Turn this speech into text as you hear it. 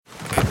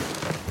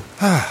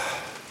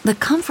The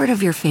comfort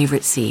of your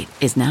favorite seat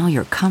is now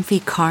your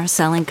comfy car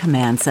selling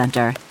command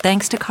center,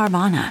 thanks to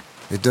Carvana.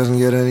 It doesn't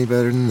get any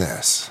better than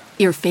this.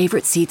 Your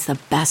favorite seat's the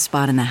best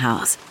spot in the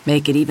house.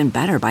 Make it even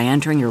better by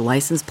entering your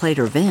license plate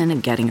or VIN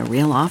and getting a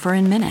real offer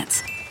in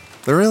minutes.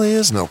 There really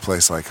is no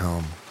place like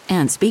home.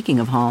 And speaking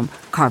of home,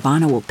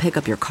 Carvana will pick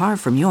up your car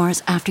from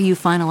yours after you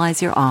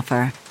finalize your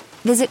offer.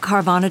 Visit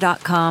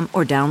Carvana.com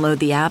or download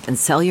the app and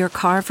sell your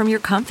car from your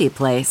comfy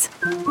place.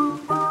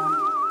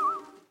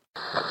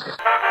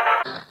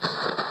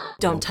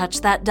 Don't touch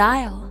that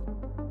dial.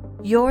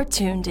 You're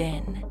tuned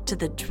in to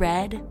the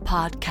Dread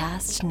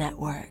Podcast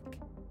Network.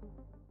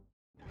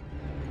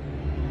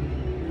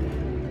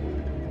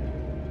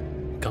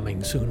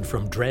 Coming soon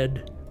from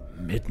Dread,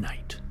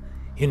 Midnight.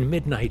 In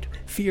Midnight,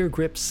 fear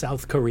grips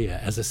South Korea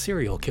as a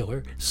serial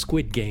killer,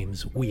 Squid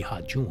Game's Wi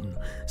Ha-jun,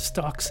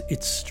 stalks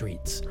its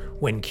streets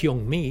when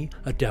Kyung-mi,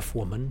 a deaf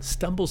woman,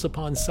 stumbles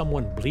upon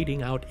someone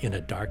bleeding out in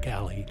a dark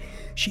alley.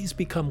 She's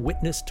become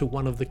witness to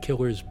one of the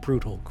killer's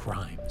brutal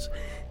crimes.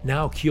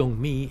 Now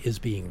Kyung-mi is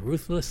being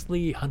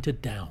ruthlessly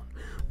hunted down.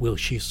 Will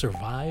she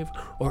survive,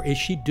 or is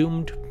she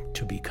doomed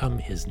to become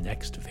his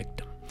next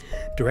victim?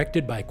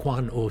 Directed by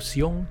Kwon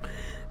Oh-seong,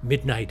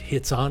 Midnight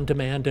hits on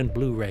demand and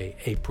Blu-ray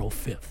April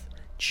 5th.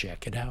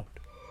 Check it out.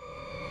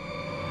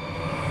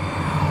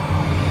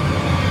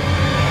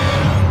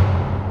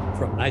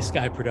 From Nice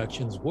Guy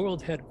Productions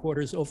world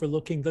headquarters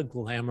overlooking the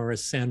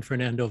glamorous San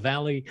Fernando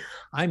Valley,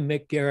 I'm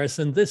Mick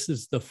Garrison. This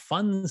is the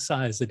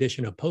fun-size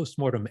edition of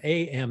Postmortem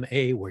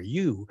AMA, where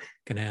you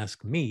can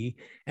ask me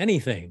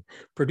anything.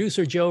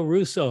 Producer Joe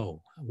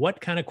Russo,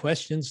 what kind of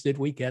questions did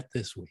we get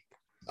this week?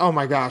 Oh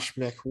my gosh,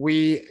 Mick,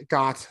 we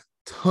got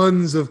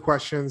tons of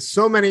questions,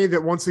 so many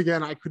that once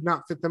again I could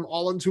not fit them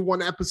all into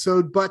one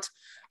episode, but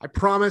I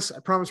promise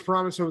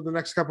over the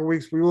next couple of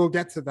weeks we will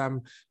get to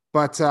them.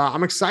 But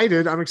I'm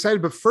excited.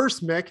 But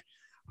first, Mick,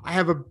 I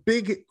have a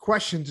big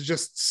question to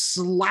just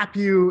slap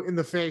you in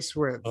the face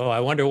with. Oh,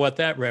 I wonder what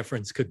that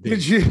reference could be.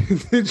 Did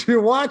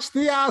you watch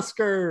the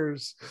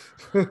Oscars?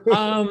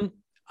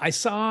 I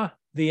saw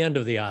the end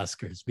of the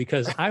Oscars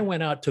because I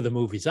went out to the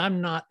movies.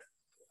 I'm not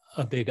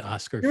a big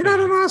Oscar You're fan.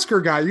 not an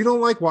Oscar guy. You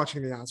don't like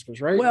watching the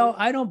Oscars, right? Well,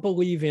 I don't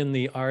believe in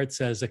the arts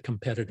as a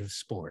competitive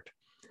sport.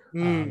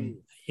 And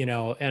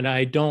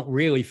I don't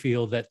really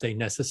feel that they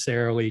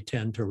necessarily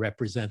tend to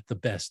represent the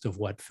best of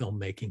what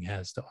filmmaking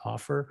has to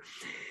offer.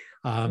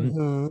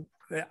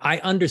 I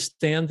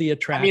understand the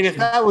attraction. I mean, if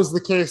that was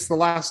the case, The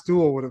Last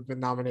Duel would have been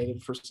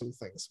nominated for some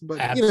things. But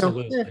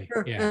absolutely,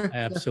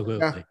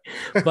 absolutely.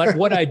 But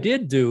what I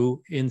did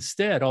do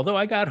instead, although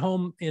I got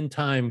home in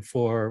time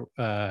for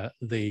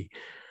the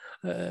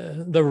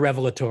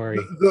revelatory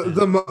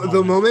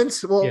the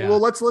moment. Well, yeah. well,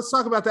 let's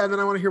talk about that, and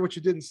then I want to hear what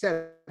you did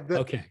instead.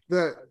 Okay.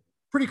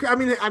 I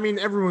mean,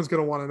 everyone's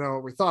going to want to know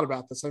what we thought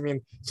about this. I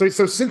mean, so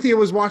Cynthia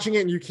was watching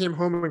it, and you came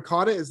home and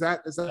caught it. Is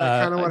that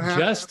kind of what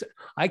happened?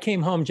 I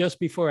came home just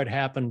before it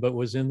happened, but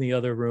was in the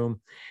other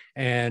room,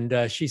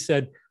 and she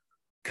said,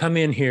 "Come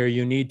in here.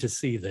 You need to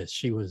see this."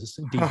 She was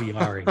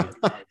DVRing it,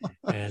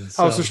 and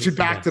so she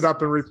backed it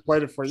up and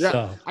replayed it for you.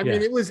 Yeah, I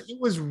mean, it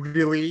was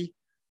really,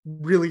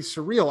 really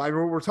surreal. I mean,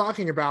 what we're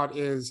talking about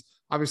is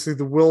obviously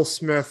the Will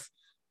Smith,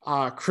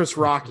 Chris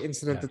Rock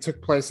incident that took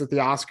place at the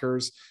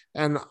Oscars.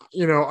 And,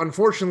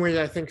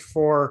 unfortunately, I think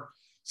for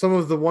some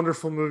of the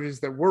wonderful movies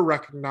that were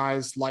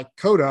recognized, like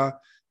Coda,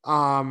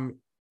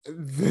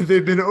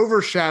 they've been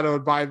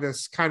overshadowed by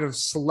this kind of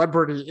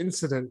celebrity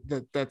incident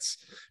that's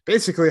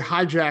basically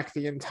hijacked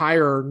the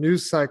entire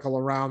news cycle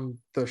around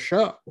the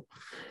show.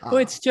 Well,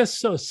 it's just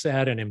so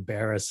sad and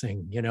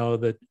embarrassing,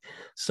 that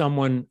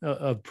someone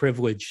of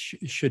privilege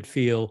should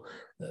feel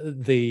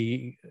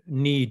the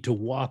need to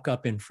walk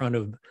up in front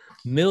of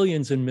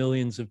millions and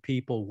millions of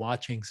people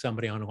watching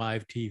somebody on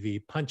live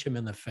TV, punch him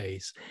in the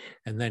face,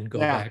 and then go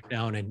back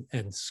down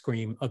and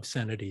scream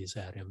obscenities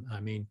at him. I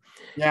mean,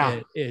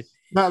 not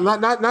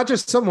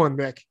just someone,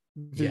 Mick,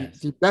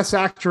 the best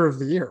actor of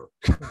the year.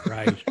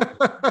 Right.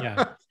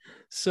 Yeah.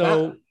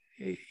 So,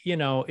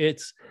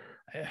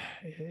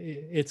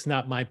 it's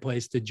not my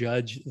place to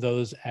judge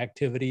those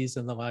activities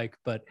and the like,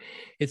 but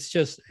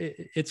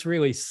it's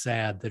really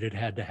sad that it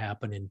had to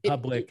happen in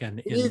public.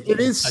 It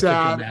is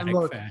sad. And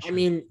look, fashion. I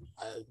mean,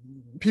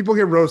 people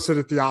get roasted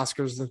at the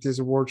Oscars and at these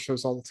award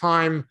shows all the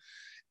time.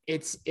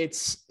 It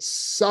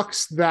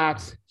sucks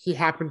that he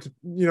happened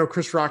to,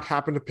 Chris Rock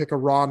happened to pick a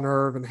raw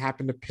nerve and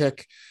happened to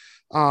pick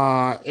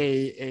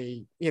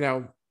a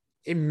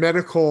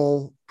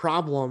medical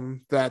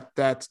problem that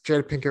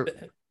Jada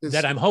Pinkett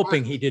that I'm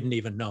hoping he didn't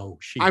even know.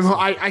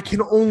 I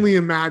can only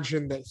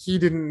imagine that he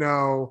didn't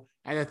know,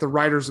 and that the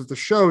writers of the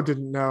show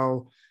didn't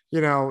know.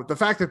 The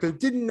fact that they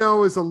didn't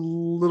know is a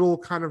little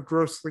kind of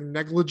grossly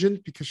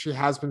negligent, because she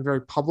has been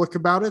very public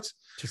about it,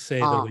 to say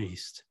the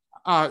least.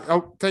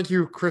 Thank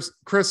you, Chris.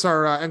 Chris,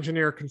 our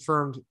engineer,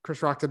 confirmed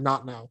Chris Rock did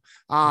not know.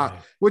 Right.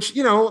 Which,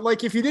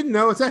 like, if you didn't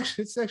know, it's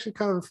actually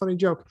kind of a funny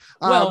joke.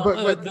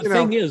 But the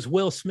thing is,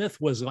 Will Smith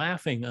was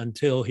laughing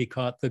until he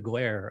caught the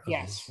glare of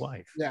his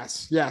wife.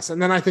 Yes.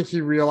 And then I think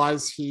he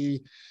realized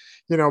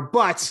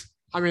but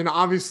I mean,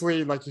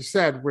 obviously, like you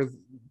said, with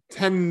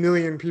 10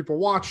 million people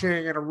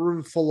watching and a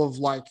room full of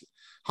like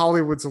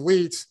Hollywood's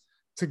elites,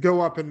 to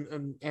go up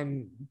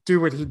and do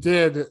what he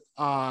did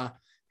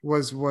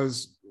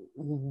was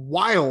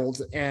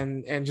wild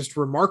and just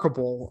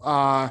remarkable.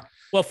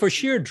 Well, for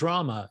sheer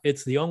drama,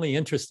 it's the only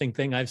interesting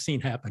thing I've seen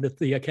happen at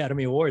the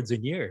Academy Awards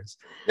in years.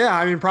 Yeah,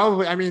 I mean,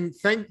 probably. I mean,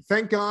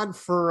 thank God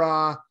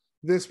for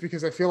this,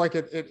 because I feel like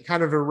it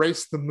kind of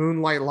erased the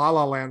Moonlight La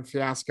La Land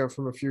fiasco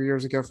from a few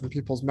years ago from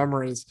people's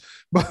memories.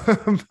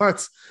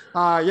 But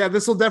yeah,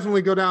 this will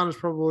definitely go down as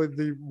probably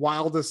the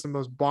wildest and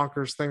most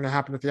bonkers thing that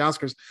happened at the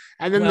Oscars.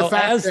 And then the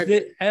fact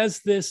as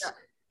this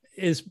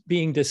is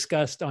being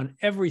discussed on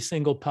every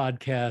single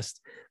podcast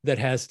that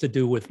has to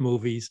do with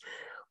movies,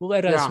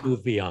 let us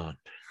move beyond.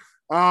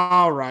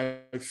 All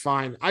right,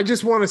 fine. I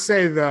just want to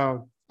say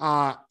though,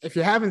 if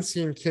you haven't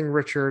seen King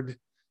Richard,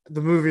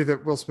 the movie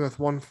that Will Smith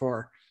won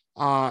for,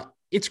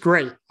 it's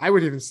great. I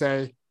would even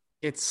say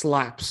it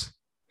slaps.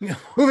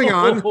 Moving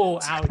on. Oh,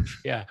 ouch!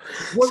 Yeah.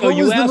 So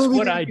you asked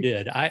what I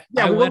did.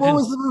 What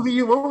was the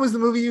movie? What was the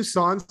movie you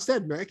saw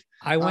instead, Mick?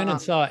 I went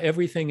and saw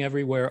Everything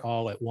Everywhere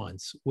All at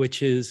Once,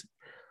 which is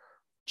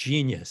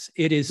genius.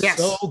 It is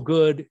so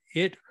good.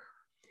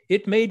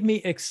 It made me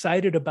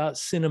excited about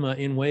cinema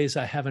in ways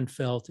I haven't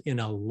felt in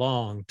a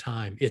long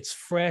time. It's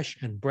fresh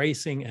and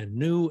bracing and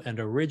new and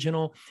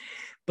original,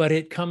 but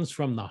it comes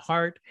from the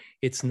heart.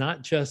 It's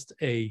not just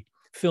a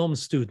film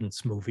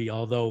student's movie,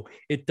 although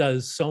it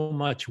does so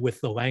much with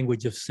the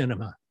language of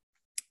cinema,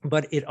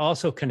 but it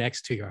also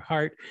connects to your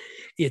heart.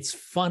 It's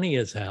funny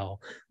as hell.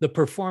 The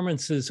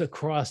performances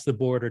across the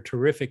board are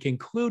terrific,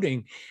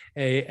 including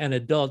an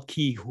adult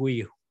Ke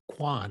Huy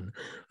Quan,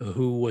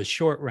 who was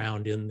Short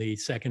Round in the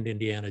second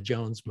Indiana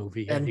Jones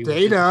movie. And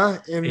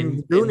Data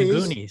in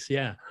Goonies.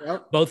 Yeah.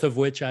 Yep. Both of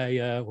which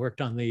I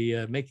worked on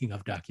the making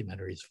of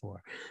documentaries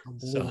for.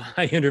 So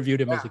I interviewed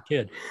him as a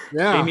kid.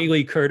 Yeah. Jamie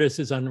Lee Curtis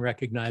is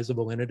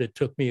unrecognizable in it. It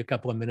took me a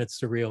couple of minutes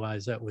to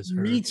realize that was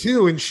her. Me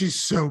too. And she's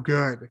so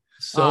good.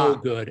 So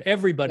good.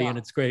 Everybody in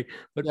it's great.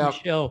 But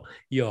Michelle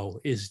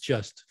Yeoh is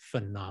just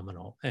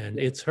phenomenal. And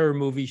it's her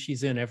movie.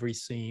 She's in every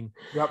scene.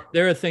 Yep.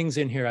 There are things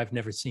in here I've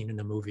never seen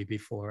in a movie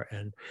before,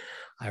 and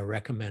I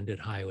recommend it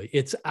highly.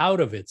 It's out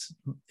of its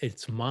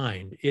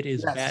mind. It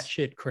is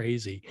batshit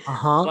crazy,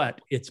 but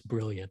it's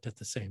brilliant at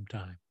the same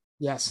time.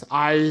 Yes,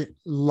 I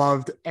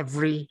loved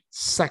every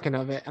second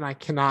of it, and I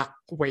cannot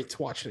wait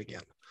to watch it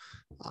again.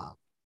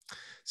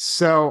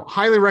 So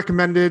highly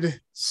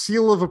recommended,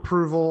 seal of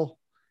approval.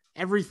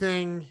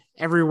 Everything,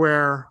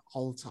 everywhere,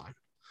 all the time.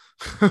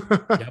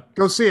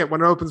 Go see it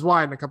when it opens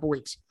wide in a couple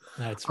weeks.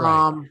 That's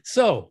right.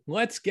 So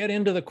let's get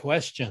into the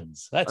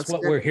questions. That's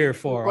what we're here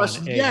for.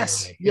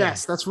 Yes,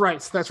 that's right.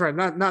 That's right.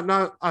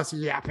 Not us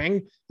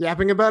yapping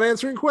about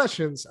answering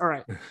questions. All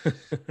right.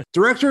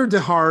 Director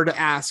DeHard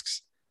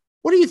asks,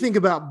 what do you think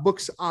about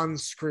books on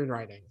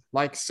screenwriting,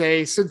 like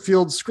say Sid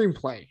Field's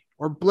screenplay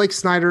or Blake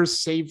Snyder's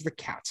Save the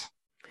Cat?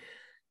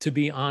 To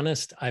be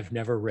honest, I've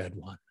never read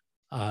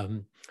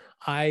one.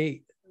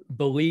 I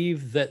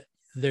believe that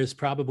there's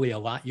probably a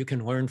lot you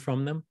can learn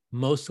from them,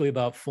 mostly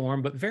about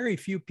form, but very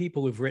few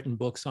people who've written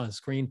books on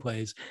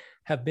screenplays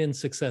have been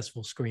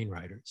successful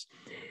screenwriters.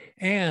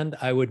 And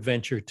I would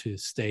venture to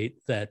state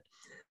that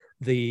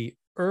the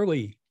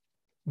early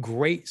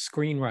great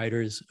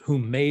screenwriters who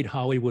made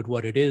Hollywood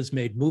what it is,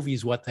 made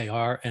movies what they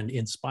are, and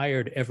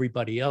inspired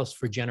everybody else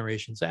for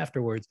generations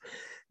afterwards,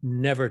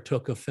 never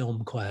took a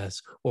film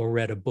class or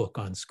read a book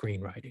on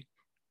screenwriting.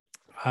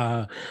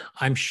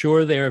 I'm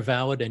sure they're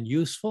valid and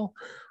useful.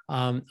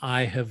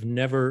 I have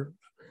never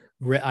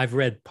I've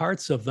read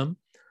parts of them,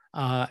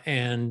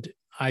 and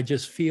I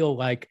just feel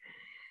like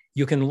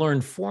you can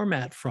learn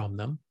format from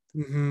them,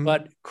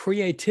 but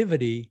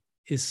creativity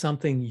is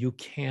something you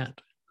can't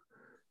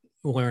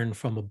learn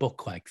from a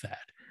book like that.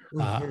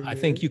 I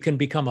think you can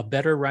become a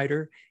better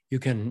writer. You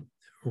can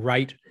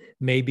write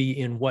maybe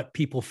in what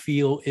people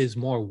feel is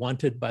more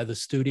wanted by the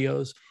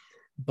studios,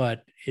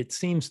 but it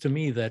seems to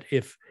me that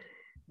if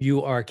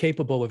you are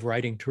capable of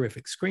writing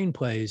terrific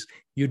screenplays,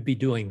 you'd be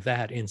doing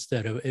that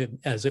instead of,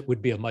 as it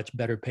would be a much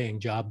better paying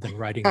job than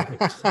writing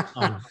books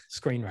on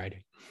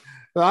screenwriting.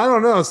 I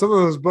don't know. Some of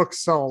those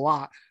books sell a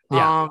lot.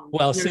 Yeah.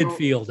 Well, Sid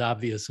Field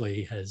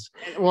obviously has.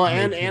 Well,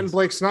 and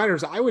Blake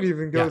Snyder's. I would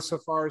even go so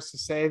far as to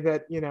say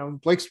that,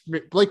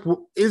 Blake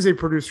is a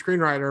produced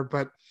screenwriter,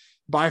 but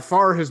by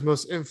far his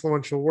most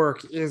influential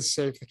work is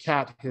Save the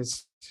Cat,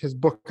 his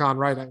book on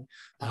writing.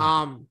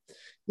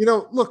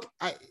 Look,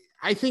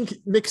 I think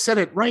Mick said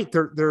it right.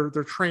 They're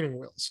training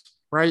wheels,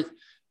 right?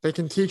 They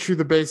can teach you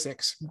the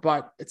basics,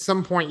 but at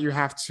some point you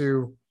have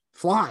to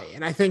fly.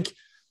 And I think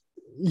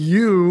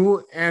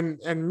you and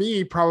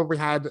me probably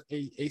had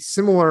a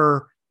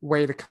similar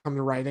way to come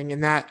to writing,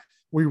 in that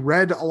we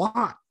read a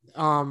lot,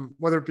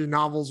 whether it be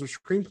novels or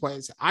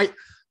screenplays.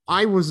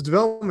 I was a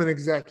development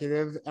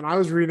executive, and I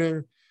was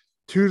reading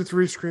 2 to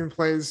 3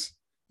 screenplays,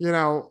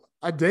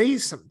 a day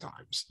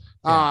sometimes.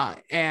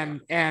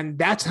 And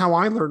that's how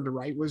I learned to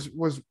write,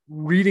 was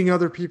reading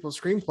other people's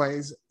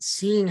screenplays,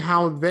 seeing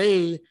how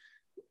they,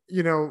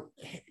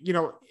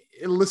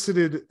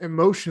 elicited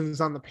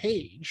emotions on the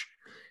page.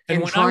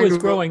 And when I was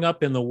growing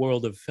up in the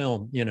world of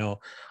film,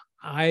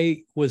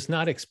 I was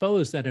not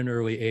exposed at an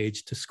early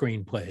age to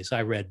screenplays.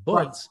 I read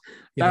books,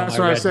 I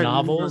read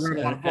novels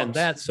and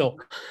that. So,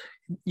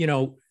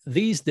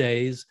 these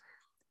days,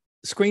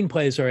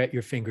 screenplays are at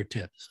your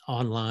fingertips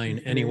online.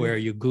 Anywhere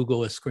you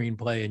Google a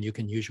screenplay and you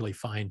can usually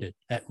find it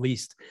at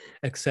least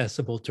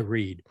accessible to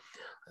read.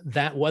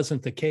 That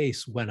wasn't the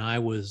case when I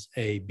was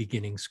a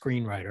beginning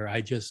screenwriter.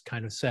 I just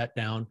kind of sat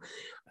down.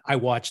 I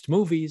watched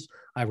movies,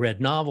 I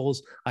read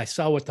novels, I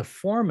saw what the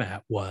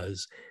format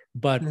was,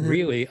 but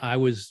really I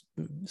was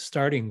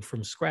starting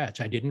from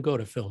scratch. I didn't go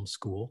to film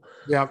school.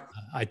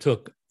 I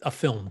took a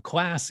film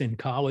class in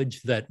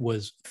college that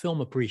was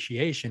film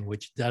appreciation,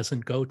 which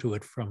doesn't go to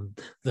it from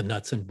the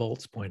nuts and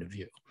bolts point of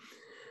view.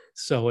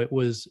 So it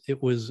was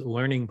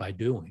learning by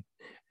doing.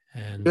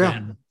 And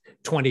then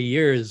 20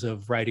 years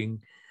of writing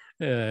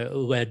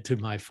led to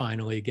my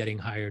finally getting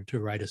hired to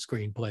write a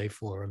screenplay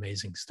for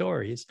Amazing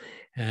Stories.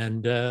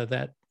 And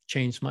that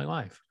changed my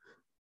life.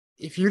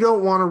 If you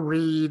don't want to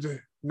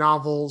read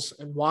novels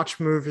and watch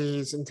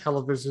movies and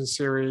television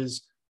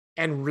series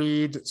and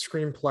read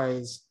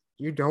screenplays,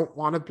 you don't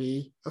want to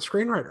be a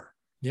screenwriter.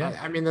 Yeah.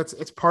 I mean,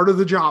 it's part of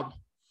the job.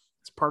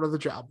 It's part of the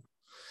job.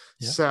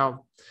 Yeah.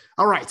 So,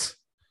 all right.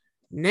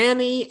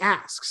 Nanny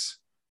asks,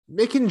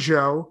 Mick and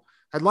Joe,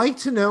 I'd like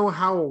to know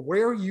how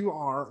aware you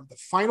are of the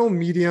final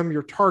medium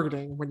you're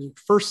targeting when you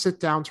first sit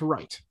down to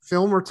write,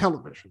 film or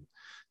television.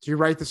 Do you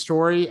write the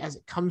story as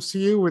it comes to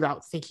you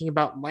without thinking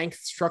about length,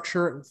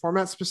 structure, and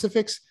format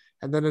specifics,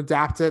 and then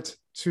adapt it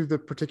to the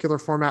particular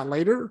format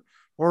later?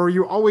 Or are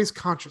you always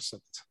conscious of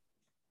it?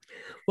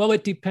 Well,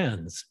 it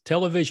depends.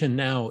 Television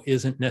now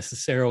isn't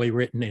necessarily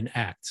written in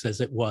acts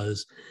as it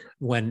was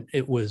when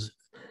it was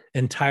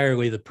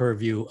entirely the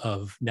purview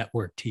of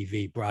network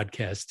TV,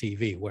 broadcast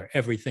TV, where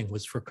everything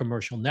was for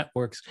commercial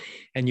networks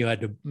and you had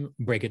to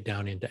break it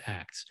down into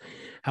acts.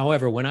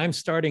 However, when I'm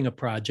starting a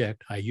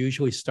project, I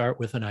usually start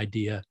with an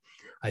idea.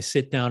 I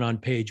sit down on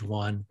page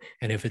 1,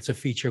 and if it's a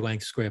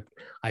feature-length script,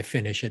 I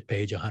finish at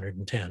page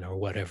 110 or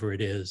whatever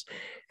it is.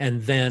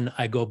 And then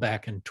I go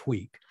back and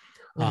tweak.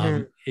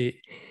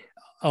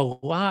 A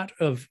lot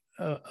of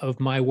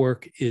my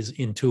work is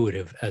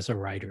intuitive as a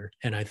writer.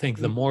 And I think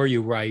the more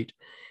you write,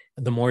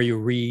 the more you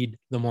read,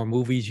 the more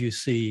movies you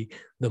see,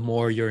 the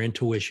more your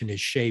intuition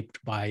is shaped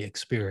by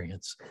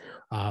experience.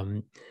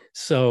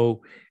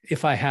 So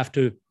if I have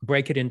to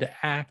break it into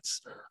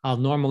acts, I'll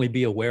normally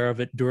be aware of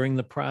it during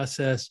the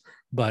process,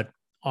 but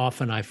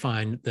often I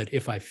find that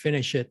if I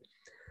finish it,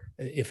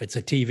 if it's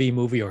a TV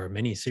movie or a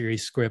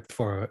miniseries script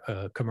for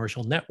a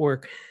commercial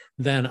network,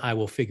 then I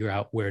will figure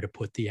out where to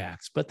put the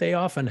acts. But they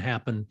often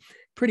happen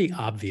pretty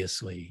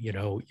obviously.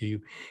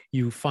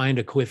 You find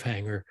a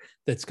cliffhanger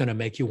that's going to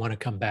make you want to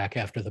come back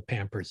after the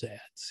Pampers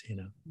ads.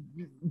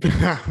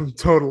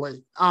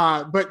 Totally.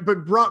 But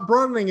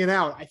broadening it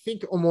out, I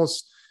think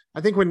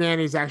what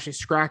Nanny's actually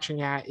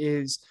scratching at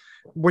is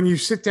when you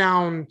sit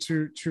down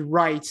to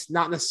write,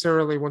 not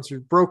necessarily once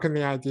you've broken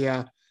the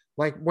idea.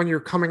 Like when you're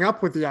coming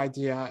up with the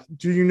idea,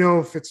 do you know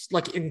if it's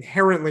like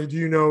inherently, do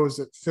you know, is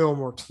it film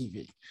or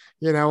TV?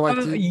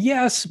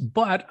 Yes,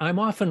 but I'm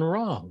often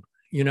wrong.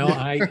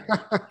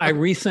 I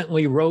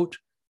recently wrote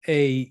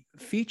a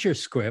feature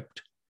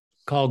script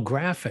called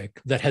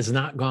Graphic that has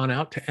not gone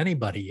out to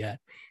anybody yet.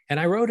 And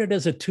I wrote it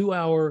as a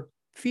 2-hour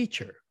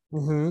feature.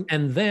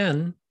 And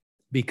then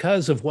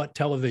because of what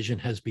television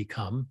has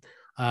become,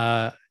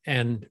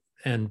 and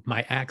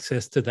my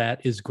access to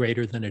that is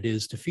greater than it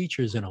is to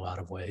features in a lot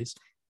of ways,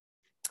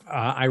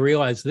 I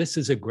realized this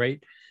is a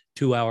great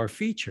 2-hour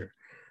feature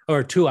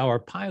or 2-hour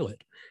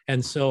pilot.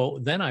 And so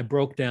then I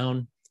broke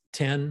down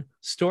 10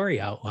 story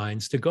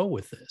outlines to go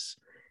with this.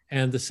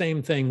 And the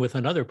same thing with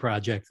another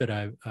project that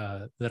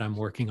I'm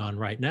working on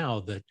right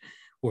now that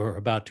we're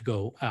about to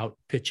go out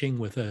pitching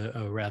with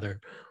a rather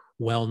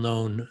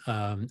well-known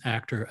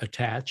actor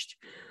attached.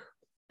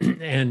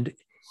 And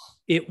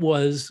it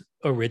was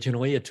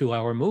originally a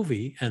 2-hour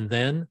movie. And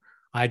then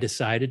I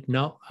decided,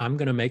 no, I'm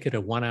going to make it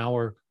a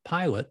 1-hour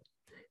pilot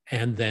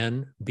and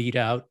then beat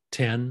out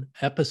 10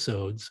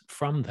 episodes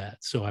from that.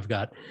 So I've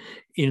got,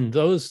 in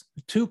those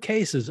 2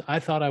 cases, I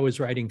thought I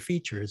was writing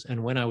features.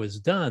 And when I was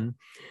done,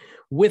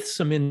 with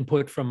some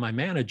input from my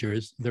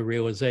managers, the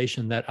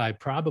realization that I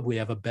probably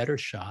have a better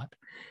shot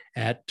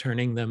at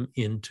turning them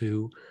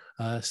into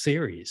a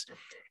series.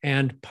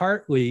 And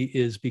partly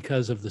is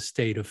because of the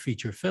state of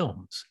feature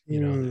films.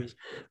 There's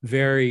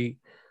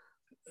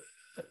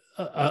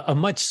a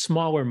much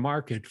smaller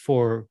market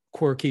for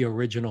quirky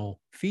original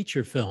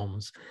feature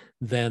films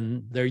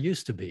than there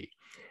used to be.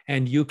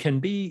 And you can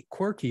be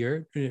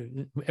quirkier.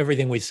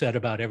 Everything we said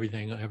about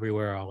everything,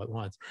 everywhere, all at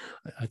once,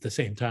 at the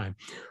same time,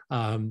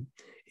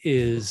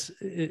 is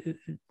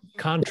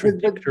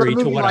contradictory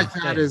to what I'm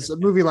saying. A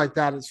movie like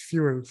that is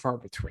few and far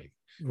between.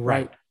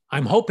 Right.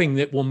 I'm hoping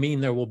that will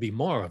mean there will be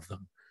more of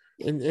them.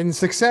 In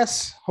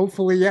success,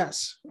 hopefully,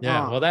 yes.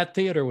 Yeah. Well, that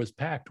theater was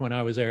packed when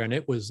I was there, and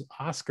it was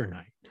Oscar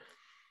night.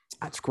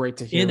 That's great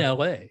to hear. In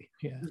LA.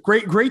 Yeah.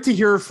 Great to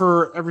hear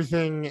for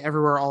Everything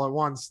Everywhere All at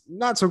Once.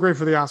 Not so great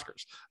for the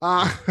Oscars.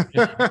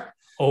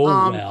 Oh,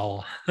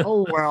 well.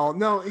 Oh, well.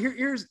 No,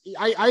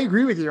 I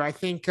agree with you. I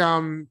think,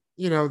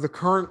 the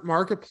current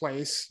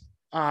marketplace,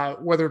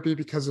 whether it be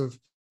because of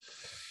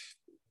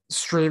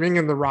streaming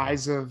and the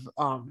rise of,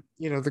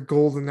 the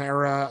golden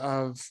era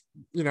of,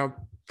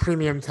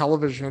 premium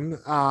television,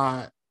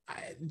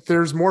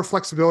 there's more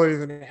flexibility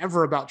than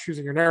ever about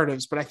choosing your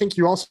narratives. But I think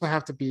you also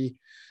have to be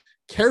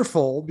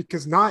careful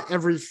because not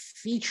every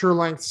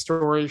feature-length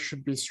story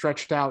should be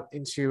stretched out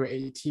into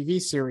a TV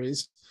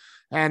series,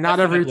 and not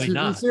Definitely every TV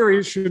not.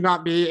 series should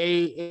not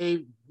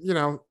be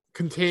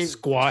contained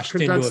Squashed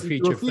into a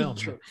feature film.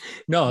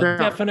 No, Yeah.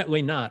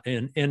 definitely not.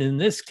 And in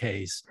this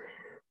case,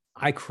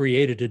 I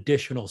created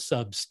additional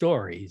sub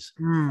stories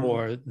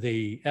for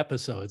the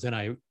episodes, and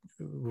I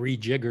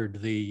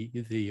rejiggered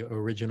the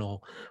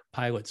original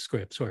pilot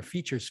scripts or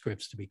feature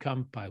scripts to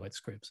become pilot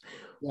scripts.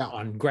 Yeah.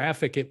 On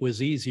graphic, it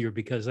was easier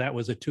because that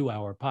was a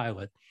 2-hour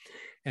pilot.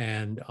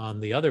 And on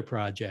the other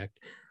project,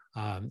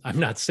 I'm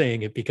not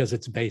saying it because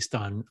it's based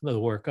on the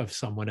work of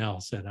someone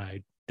else, and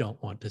I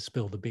don't want to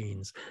spill the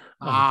beans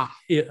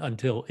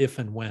until if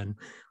and when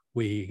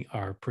we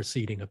are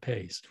proceeding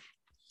apace.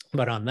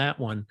 But on that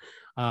one,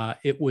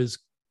 it was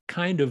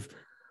kind of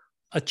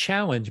a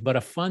challenge, but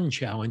a fun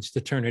challenge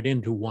to turn it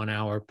into 1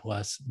 hour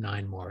plus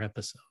 9 more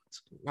episodes.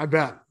 I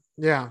bet.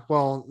 Yeah.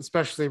 Well,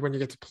 especially when you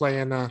get to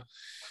play in a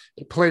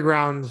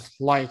playground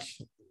like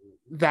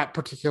that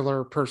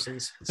particular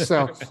person's.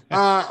 So,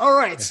 all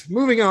right,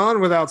 moving on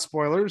without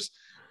spoilers.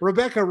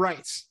 Rebecca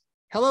writes,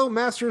 "Hello,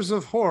 Masters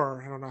of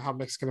Horror." I don't know how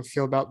Mick's going to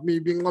feel about me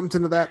being lumped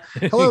into that.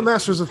 "Hello,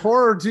 Masters of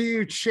Horror. Do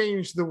you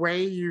change the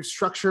way you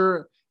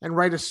structure and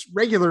write a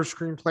regular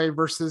screenplay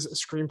versus a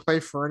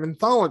screenplay for an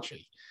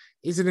anthology?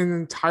 Is it an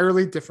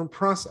entirely different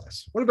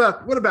process?" What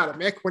about it,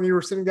 Mick? When you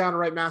were sitting down to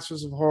write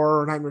Masters of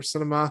Horror or Nightmare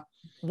Cinema?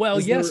 Well,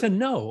 yes and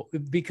no,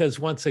 because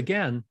once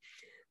again,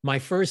 my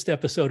first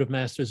episode of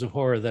Masters of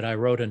Horror that I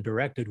wrote and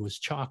directed was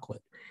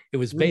Chocolate. It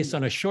was based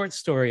on a short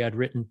story I'd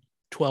written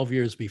 12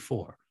 years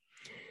before.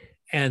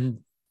 And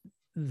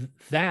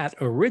that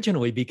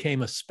originally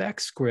became a spec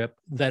script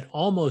that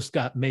almost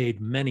got made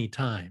many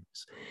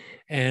times.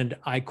 And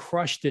I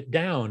crushed it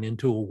down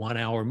into a 1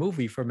 hour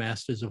movie for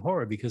Masters of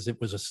Horror because it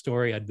was a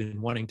story I'd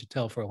been wanting to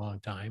tell for a long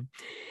time.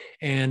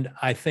 And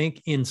I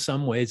think in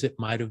some ways it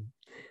might have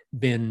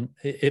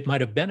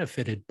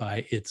benefited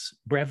by its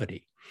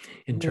brevity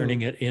in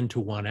turning it into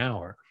 1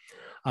 hour.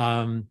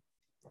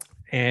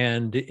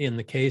 And in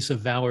the case of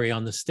Valerie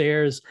on the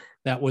Stairs,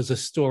 that was a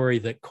story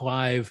that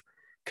Clive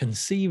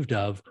conceived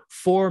of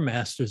for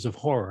Masters of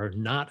Horror,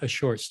 not a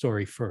short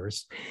story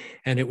first.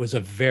 And it was a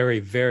very,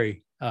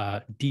 very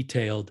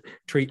detailed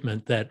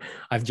treatment that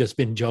I've just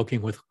been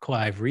joking with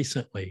Clive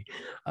recently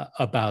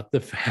about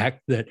the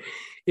fact that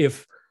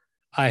if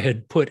I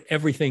had put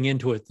everything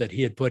into it that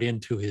he had put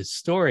into his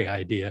story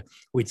idea,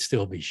 we'd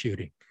still be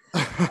shooting.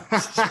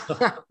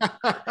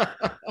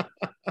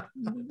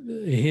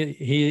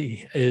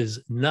 He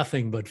is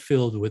nothing but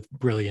filled with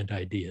brilliant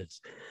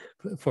ideas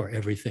for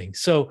everything.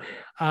 So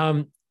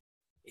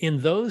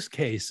in those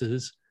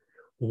cases,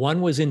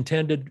 one was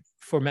intended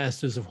for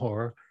Masters of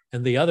Horror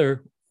and the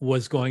other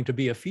was going to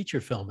be a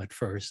feature film at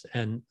first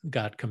and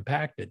got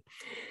compacted.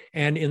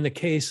 And in the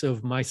case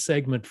of my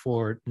segment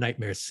for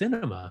Nightmare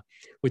Cinema,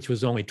 which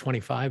was only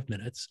 25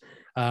 minutes,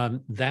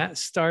 that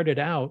started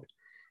out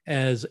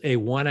as a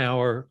 1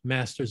 hour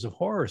Masters of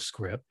Horror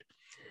script.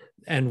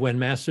 And when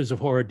Masters of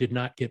Horror did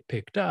not get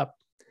picked up,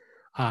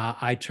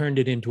 I turned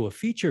it into a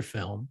feature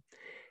film.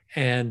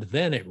 And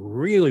then it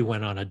really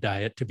went on a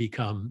diet to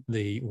become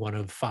the one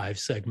of 5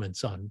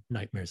 segments on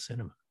Nightmare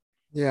Cinema.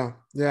 Yeah.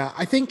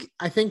 I think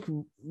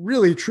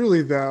really,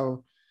 truly,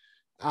 though,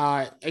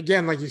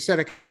 again, like you said,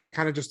 it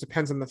kind of just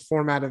depends on the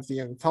format of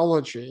the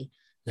anthology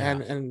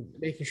and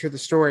making sure the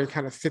story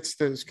kind of fits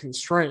those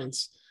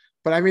constraints.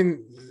 But I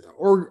mean,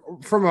 or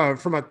from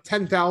a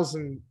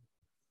 10,000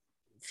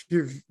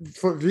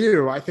 foot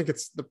view, I think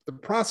it's the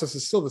process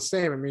is still the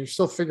same. I mean, you're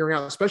still figuring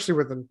out, especially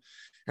with an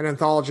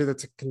anthology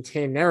that's a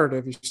contained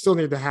narrative, you still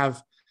need to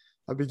have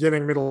a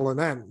beginning, middle, and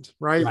end,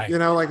 right? You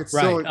know, like it's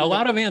still a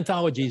lot of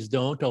anthologies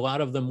don't. A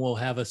lot of them will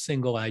have a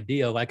single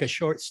idea, like a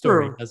short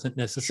story doesn't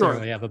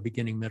necessarily have a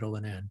beginning, middle,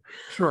 and end.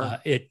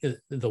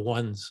 The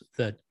ones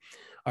that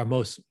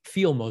are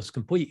feel most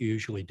complete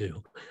usually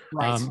do.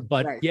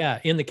 Yeah,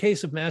 in the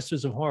case of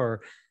Masters of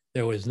Horror,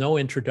 there was no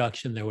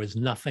introduction. There was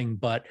nothing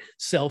but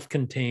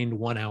self-contained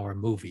 1 hour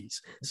movies.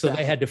 So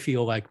they had to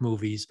feel like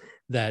movies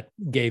that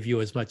gave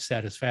you as much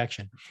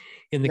satisfaction.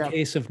 In the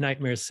case of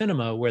Nightmare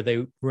Cinema, where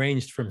they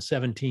ranged from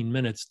 17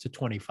 minutes to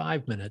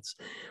 25 minutes,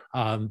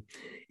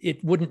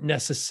 it wouldn't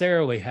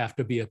necessarily have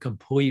to be a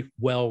complete,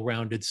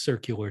 well-rounded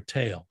circular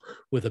tale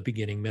with a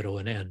beginning, middle,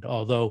 and end.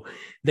 Although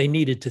they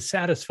needed to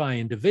satisfy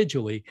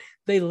individually,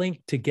 they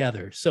linked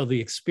together. So the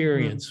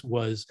experience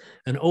was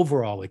an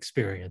overall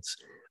experience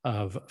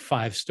of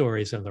 5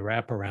 stories and the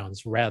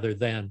wraparounds rather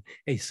than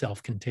a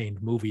self-contained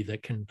movie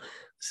that can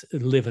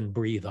live and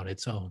breathe on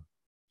its own.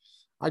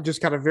 I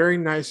just got a very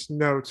nice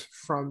note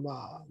from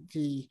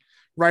the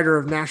writer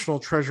of National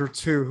Treasure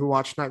 2 who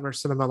watched Nightmare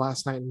Cinema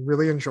last night and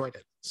really enjoyed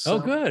it. So, Oh,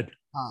 good.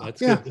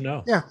 That's yeah, good to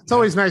know. Yeah, it's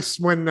always nice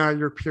when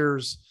your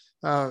peers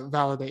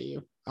validate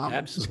you.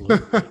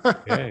 Absolutely.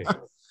 Okay.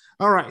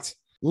 All right.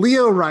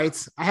 Leo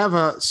writes, I have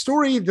a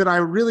story that I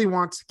really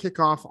want to kick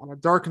off on a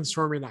dark and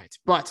stormy night,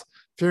 but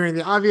fearing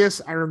the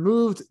obvious, I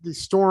removed the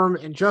storm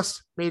and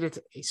just made it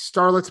a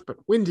starlit but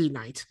windy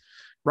night.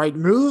 Right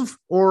move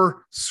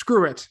or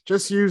screw it?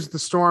 Just use the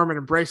storm and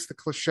embrace the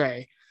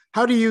cliche.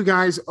 How do you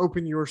guys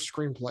open your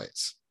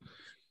screenplays?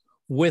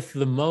 With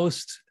the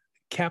most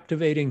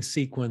captivating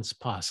sequence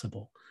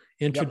possible.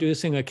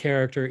 Introducing a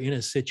character in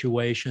a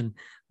situation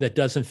that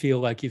doesn't feel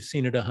like you've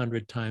seen it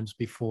 100 times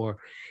before.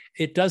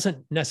 It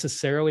doesn't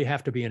necessarily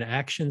have to be an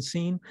action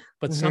scene,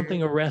 but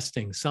something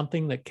arresting,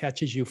 something that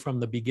catches you from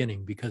the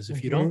beginning. Because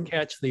if you don't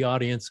catch the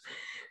audience,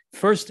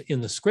 first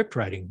in the script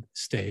writing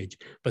stage,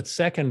 but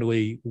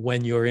secondly,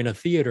 when you're in a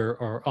theater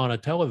or on a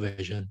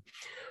television,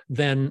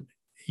 then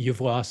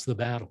you've lost the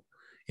battle.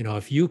 You know,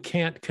 if you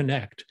can't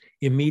connect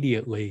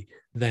immediately,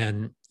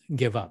 then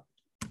give up.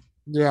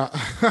 Yeah.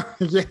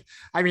 Yeah.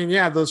 I mean,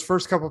 yeah, those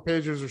first couple of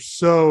pages are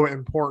so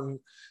important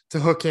to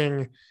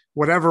hooking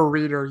whatever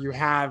reader you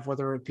have,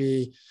 whether it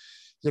be,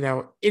 you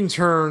know,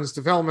 interns,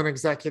 development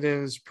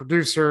executives,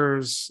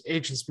 producers,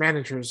 agents,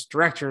 managers,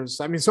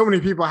 directors. I mean, so many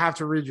people have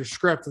to read your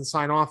script and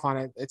sign off on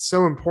it. It's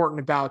so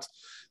important about,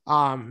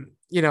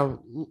 you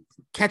know,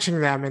 catching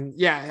them. And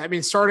yeah, I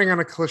mean, starting on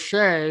a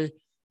cliche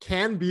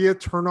can be a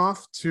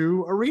turnoff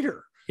to a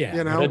reader. Yeah,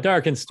 you know, a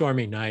dark and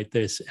stormy night.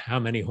 There's how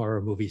many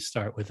horror movies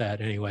start with that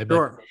anyway, but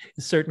sure.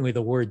 Certainly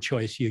the word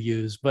choice you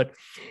use, but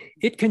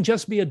it can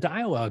just be a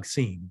dialogue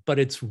scene, but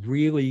it's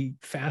really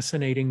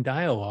fascinating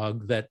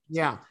dialogue that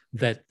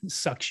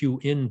sucks you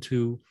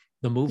into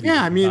the movie.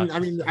 Yeah, I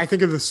mean, I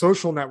think of The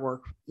Social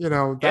Network, you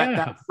know,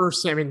 that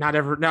first, I mean, not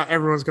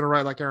everyone's going to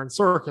write like Aaron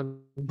Sorkin,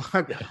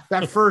 but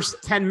that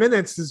first 10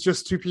 minutes is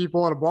just two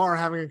people at a bar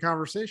having a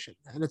conversation,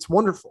 and it's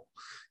wonderful,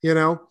 you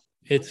know.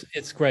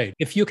 It's great.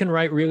 If you can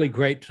write really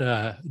great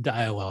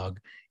dialogue,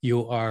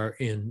 you are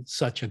in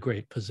such a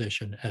great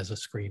position as a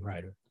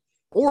screenwriter.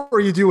 Or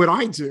you do what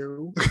I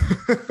do,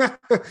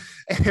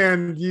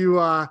 and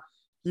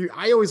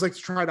I always like to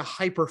try to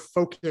hyper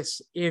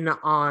focus in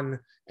on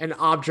an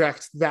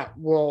object that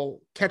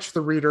will catch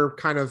the reader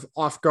kind of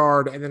off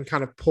guard and then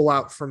kind of pull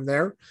out from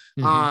there.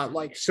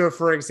 Like, so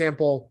for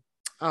example,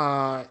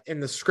 in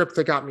the script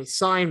that got me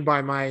signed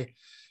by my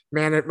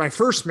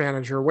first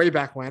manager way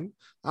back when,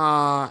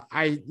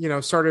 I, you know,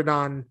 started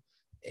on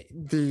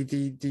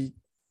the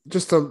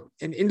just an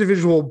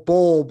individual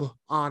bulb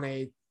on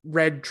a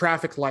red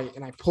traffic light,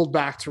 and I pulled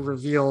back to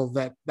reveal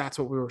that that's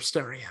what we were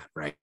staring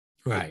at.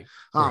 Right.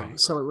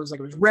 So it was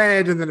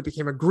red, and then it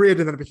became a grid,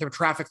 and then it became a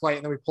traffic light,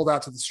 and then we pulled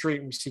out to the street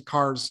and we see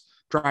cars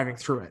driving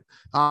through it.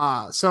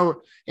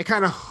 So it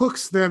kind of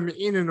hooks them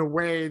in a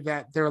way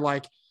that they're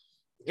like,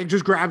 it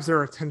just grabs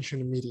their attention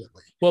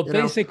immediately. Well,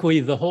 basically,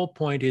 the whole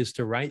point is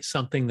to write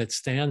something that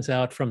stands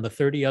out from the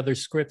 30 other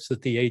scripts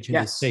that the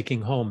agent is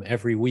taking home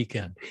every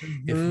weekend.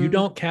 If you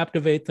don't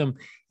captivate them,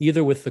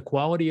 either with the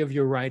quality of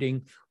your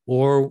writing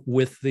or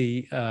with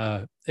the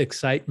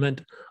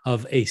excitement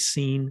of a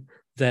scene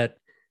that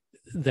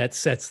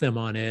sets them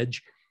on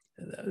edge,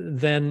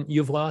 then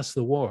you've lost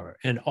the war.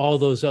 And all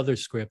those other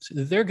scripts,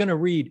 they're going to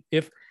read.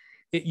 If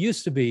it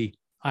used to be,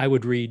 I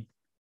would read,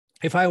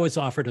 if I was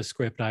offered a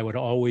script, I would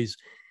always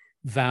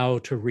vow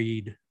to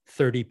read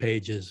 30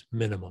 pages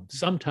minimum.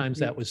 Sometimes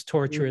that was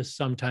torturous.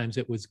 Sometimes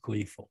it was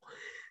gleeful.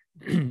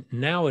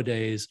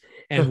 Nowadays,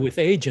 and with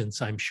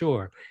agents, I'm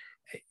sure,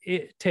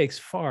 it takes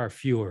far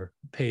fewer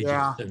pages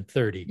than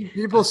 30.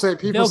 People say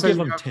give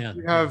them 10.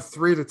 You have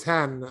 3 to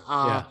 10.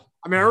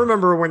 I mean, I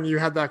remember when you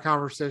had that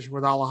conversation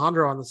with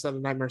Alejandro on the set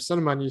of Nightmare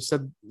Cinema, and you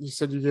said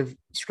you give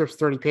scripts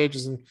 30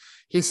 pages, and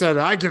he said,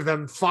 I give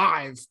them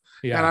 5.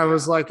 Yeah. And I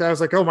was like,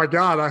 oh my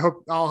God, I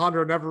hope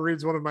Alejandro never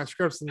reads one of my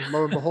scripts. And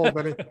lo and behold,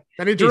 then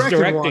he directed He's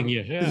directing one.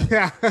 You.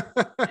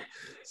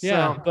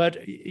 Yeah.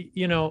 But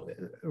you know,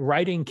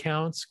 writing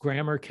counts,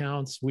 grammar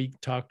counts. We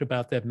talked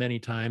about that many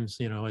times.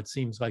 You know, it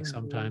seems like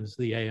sometimes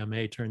the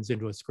AMA turns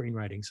into a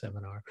screenwriting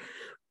seminar,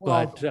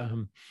 but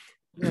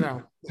you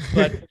know,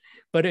 but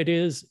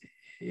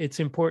it's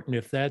important.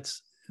 If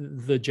that's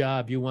the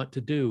job you want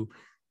to do,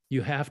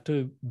 you have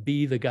to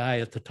be the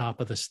guy at the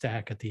top of the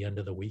stack at the end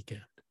of the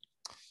weekend.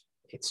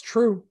 It's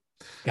true.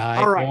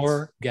 Guy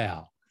or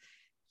gal.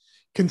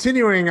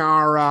 Continuing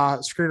our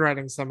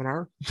screenwriting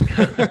seminar.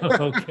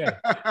 Okay.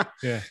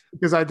 Yeah.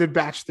 Because I did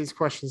batch these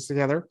questions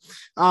together.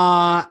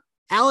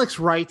 Alex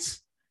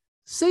writes,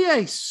 say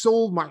I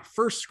sold my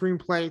first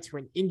screenplay to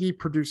an indie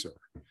producer.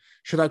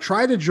 Should I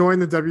try to join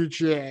the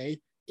WGA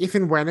if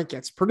and when it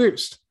gets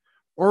produced?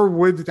 Or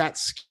would that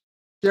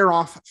scare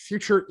off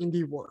future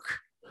indie work?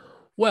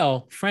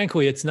 Well,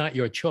 frankly, it's not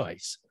your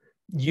choice.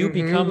 You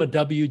become a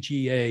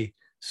WGA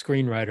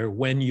screenwriter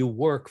when you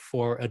work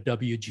for a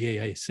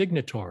WGA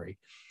signatory.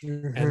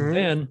 And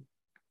then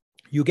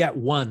you get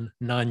one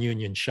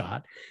non-union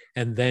shot,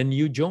 and then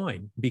you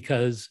join,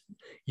 because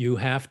you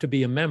have to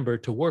be a member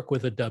to work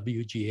with a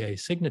WGA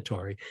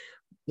signatory.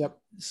 Yep.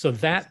 So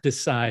that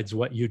decides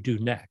what you do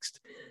next.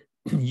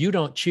 You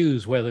don't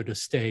choose whether to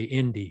stay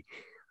indie.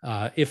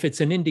 If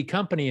it's an indie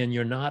company and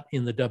you're not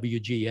in the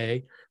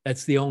WGA,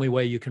 that's the only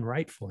way you can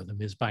write for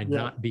them, is by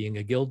not being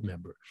a guild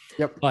member.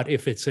 Yep. But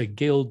if it's a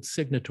guild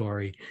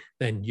signatory,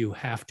 then you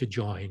have to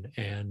join.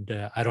 And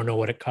I don't know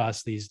what it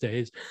costs these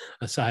days,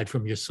 aside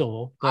from your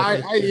soul.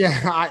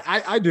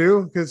 I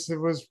do, because it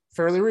was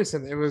fairly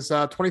recent. It was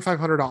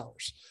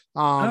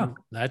 $2,500.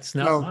 That's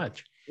not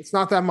much. It's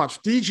not that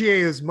much. DGA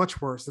is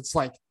much worse. It's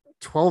like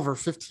 $12,000 or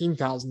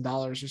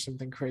 $15,000 or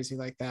something crazy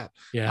like that.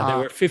 Yeah, they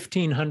were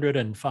 1,500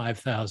 and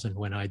 5,000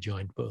 when I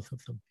joined both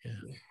of them. Yeah.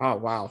 Oh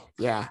wow.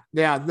 Yeah.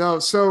 No.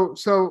 So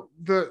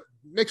the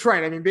Mick's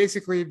right. I mean,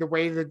 basically, the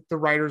way that the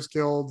Writers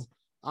Guild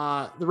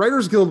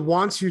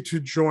wants you to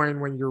join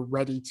when you're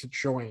ready to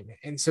join,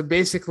 and so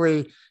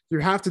basically, you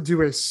have to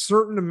do a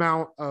certain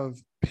amount of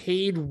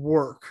paid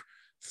work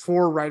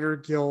for Writer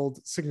Guild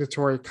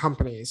signatory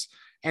companies,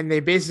 and they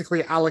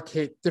basically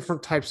allocate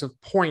different types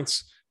of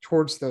points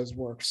towards those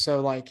works.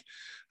 So like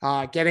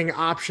getting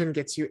option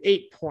gets you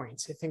 8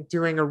 points. I think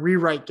doing a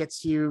rewrite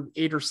gets you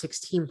 8 or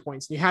 16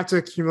 points. You have to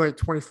accumulate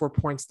 24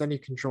 points, then you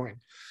can join.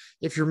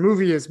 If your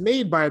movie is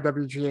made by a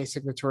WGA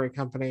signatory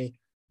company,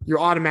 you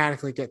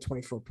automatically get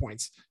 24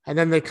 points. And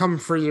then they come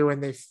for you,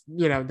 and they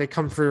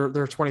come for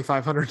their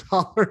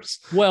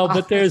 $2,500. Well,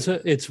 but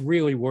it's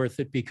really worth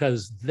it,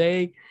 because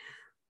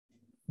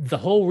the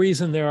whole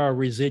reason there are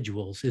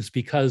residuals is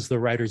because the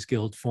Writers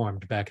Guild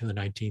formed back in the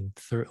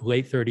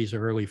late 30s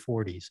or early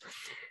 40s.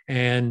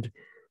 And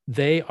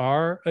they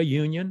are a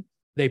union.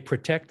 They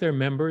protect their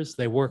members.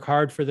 They work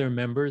hard for their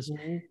members.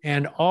 Mm-hmm.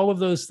 And all of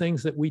those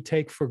things that we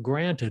take for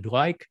granted,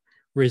 like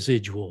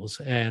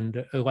residuals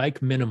and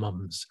like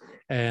minimums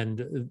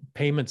and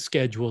payment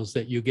schedules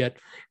that you get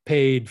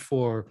paid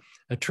for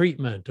a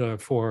treatment or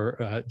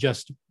for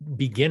just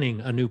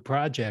beginning a new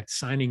project,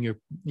 signing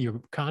your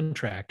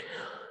contract.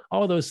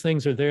 All those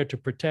things are there to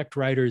protect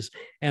writers,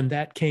 and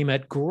that came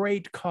at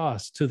great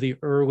cost to the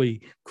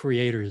early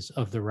creators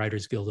of the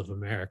Writers Guild of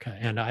America,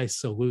 and I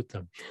salute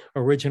them.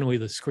 Originally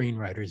the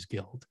Screenwriters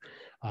Guild,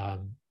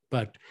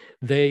 but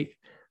they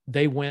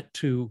went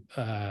to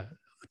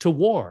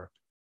war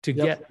to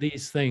get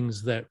these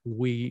things that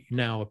we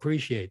now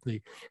appreciate: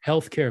 the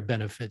healthcare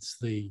benefits,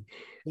 the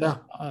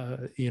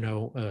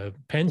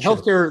pensions.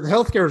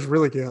 Healthcare is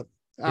really good.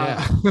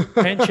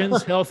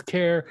 Pensions,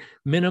 healthcare,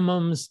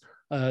 minimums.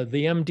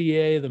 The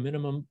MDA, the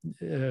minimum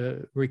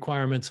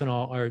requirements and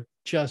all are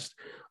just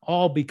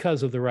all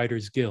because of the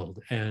Writers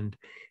Guild. And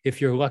if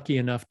you're lucky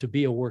enough to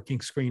be a working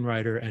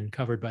screenwriter and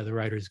covered by the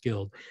Writers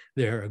Guild,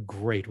 they're a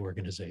great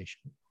organization.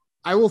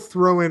 I will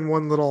throw in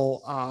one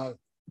little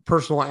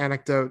personal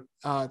anecdote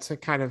to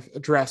kind of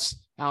address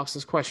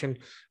Alex's question.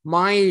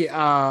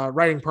 My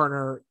writing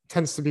partner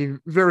tends to be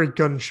very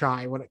gun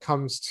shy when it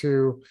comes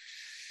to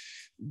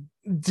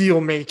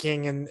deal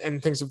making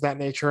and things of that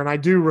nature. And I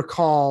do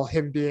recall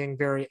him being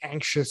very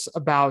anxious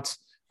about,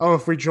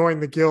 if we join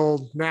the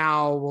guild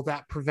now, will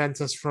that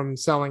prevent us from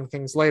selling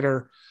things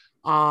later?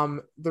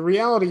 The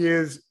reality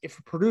is, if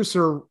a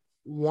producer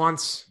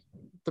wants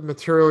the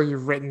material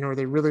you've written, or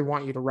they really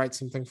want you to write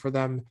something for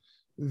them,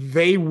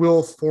 they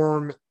will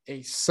form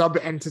a sub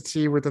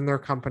entity within their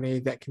company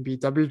that can be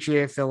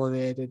WGA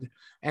affiliated,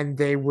 and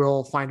they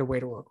will find a way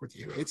to work with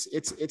you.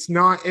 It's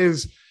not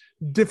as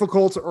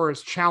difficult or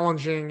as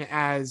challenging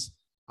as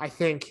I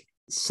think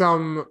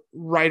some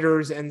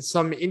writers and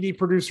some indie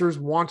producers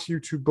want you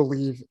to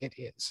believe it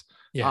is.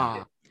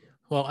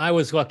 Well, I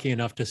was lucky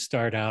enough to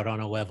start out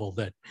on a level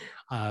that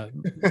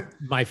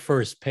my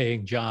first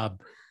paying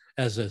job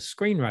as a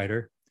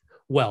screenwriter,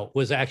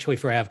 was actually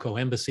for Avco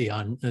Embassy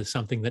on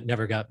something that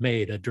never got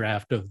made, a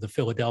draft of the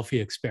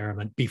Philadelphia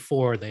Experiment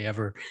before they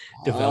ever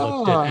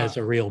developed it as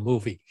a real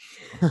movie.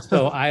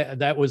 So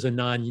that was a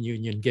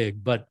non-union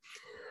gig. But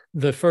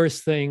the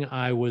first thing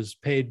I was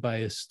paid by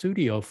a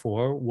studio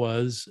for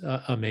was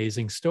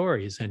Amazing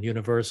Stories and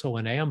Universal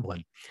and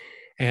Amblin.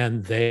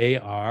 And they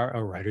are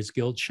a Writers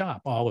Guild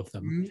shop, all of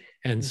them. Mm-hmm.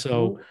 And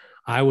so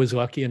I was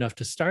lucky enough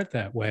to start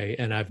that way.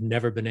 And I've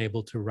never been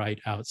able to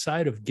write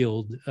outside of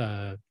Guild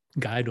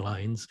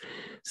guidelines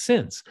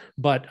since.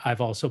 But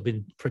I've also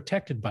been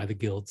protected by the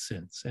Guild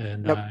since.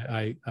 And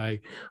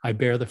I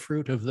bear the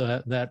fruit of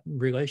that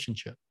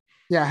relationship.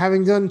 Yeah,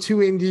 having done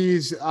 2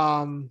 indies,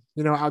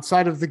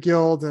 outside of the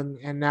guild,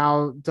 and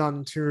now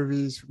done 2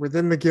 movies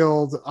within the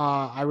guild,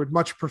 I would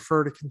much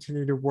prefer to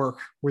continue to work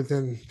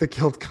within the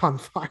guild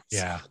confines.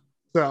 Yeah.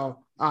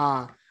 So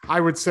I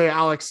would say,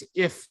 Alex,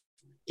 if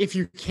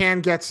you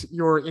can get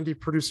your indie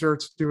producer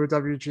to do a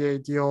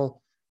WGA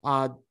deal,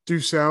 do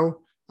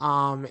so.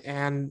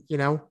 And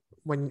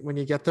when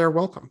you get there,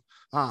 welcome.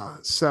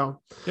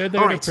 So they're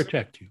there to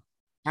protect you.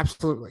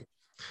 Absolutely.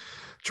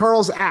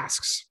 Charles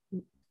asks,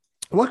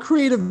 what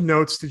creative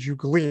notes did you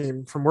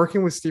glean from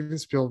working with Steven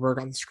Spielberg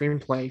on the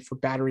screenplay for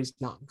Batteries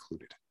Not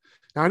Included?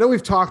 Now, I know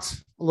we've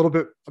talked a little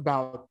bit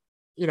about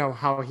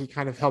how he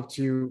kind of helped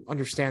you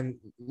understand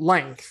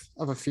length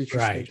of a feature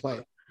Right.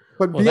 screenplay.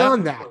 But Well,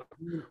 beyond that,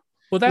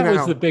 Well, that you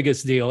was the know,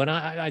 biggest deal. And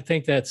I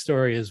think that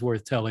story is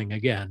worth telling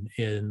again,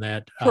 in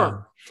that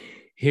sure.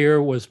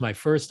 here was my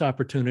first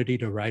opportunity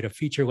to write a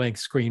feature-length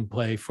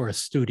screenplay for a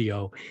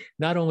studio,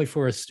 not only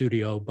for a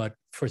studio, but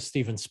for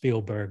Steven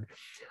Spielberg,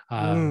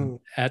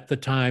 at the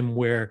time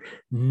where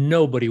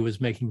nobody was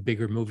making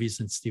bigger movies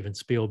than Steven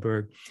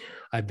Spielberg.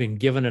 I've been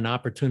given an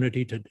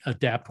opportunity to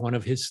adapt one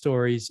of his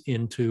stories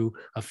into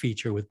a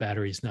feature with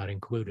batteries not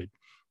included.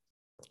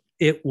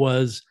 It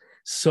was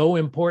so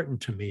important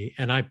to me,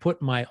 and I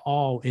put my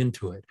all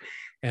into it.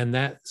 And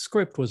that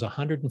script was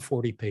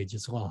 140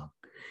 pages long.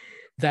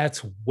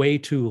 That's way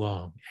too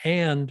long.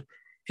 And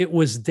it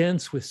was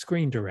dense with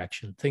screen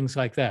direction, things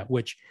like that,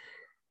 which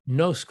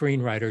no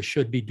screenwriter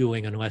should be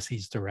doing unless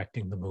he's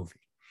directing the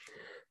movie.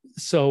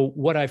 So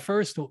what I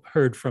first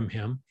heard from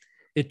him,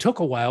 it took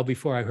a while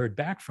before I heard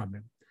back from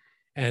him.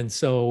 And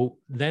so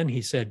then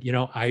he said,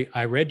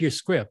 I read your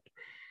script,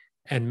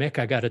 and Mick,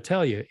 I got to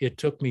tell you, it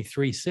took me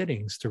 3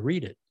 sittings to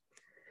read it.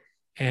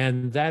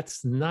 And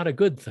that's not a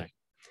good thing.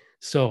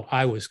 So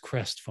I was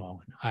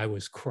crestfallen. I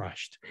was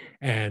crushed.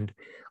 And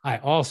I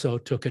also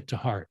took it to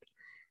heart.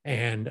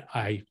 And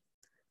I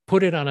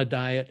put it on a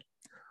diet.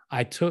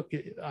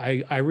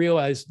 I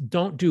realized,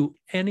 don't do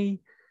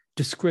any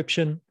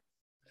description,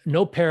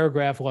 no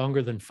paragraph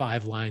longer than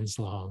 5 lines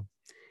long.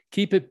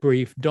 Keep it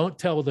brief. Don't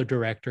tell the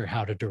director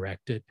how to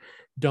direct it.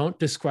 Don't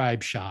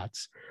describe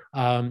shots.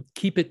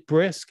 Keep it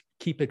brisk.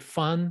 Keep it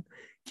fun.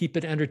 Keep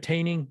it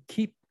entertaining.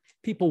 Keep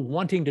people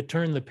wanting to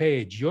turn the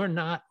page. You're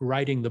not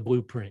writing the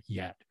blueprint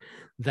yet.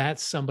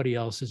 That's somebody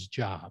else's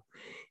job.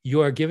 You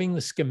are giving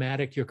the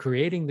schematic, you're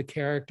creating the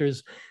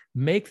characters.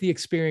 Make the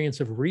experience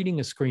of reading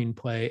a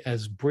screenplay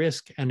as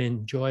brisk and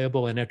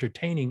enjoyable and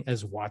entertaining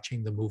as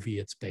watching the movie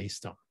it's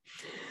based on.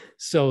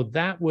 So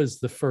that was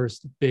the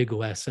first big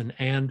lesson.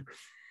 And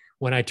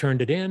when I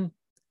turned it in,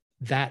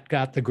 that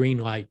got the green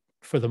light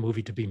for the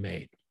movie to be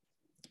made.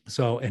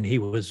 So, and he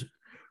was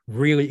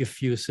really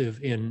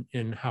effusive in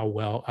how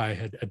well I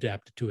had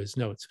adapted to his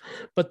notes.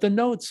 But the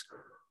notes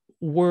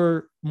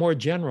were more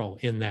general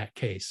in that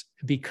case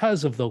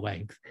because of the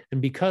length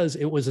and because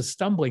it was a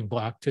stumbling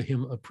block to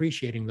him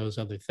appreciating those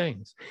other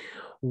things.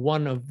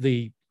 One of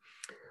the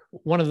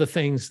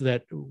things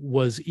that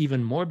was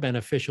even more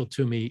beneficial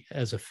to me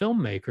as a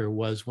filmmaker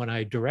was when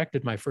I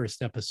directed my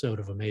first episode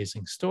of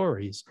Amazing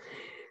Stories.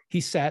 He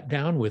sat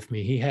down with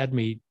me. He had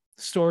me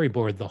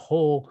storyboard the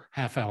whole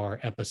half-hour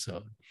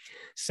episode,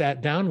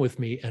 sat down with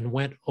me and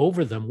went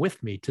over them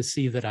with me to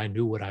see that I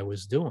knew what I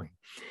was doing.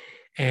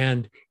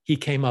 And he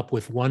came up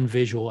with one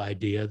visual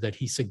idea that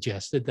he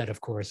suggested that,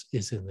 of course,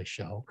 is in the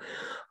show.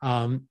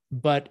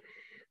 But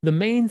the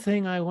main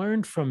thing I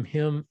learned from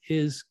him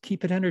is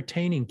keep it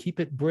entertaining, keep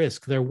it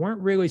brisk. There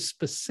weren't really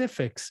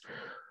specifics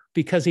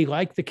because he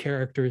liked the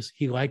characters,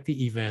 he liked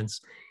the events.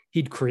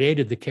 He'd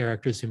created the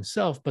characters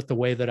himself, but the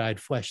way that I'd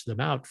fleshed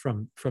them out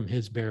from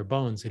his bare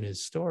bones in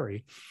his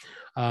story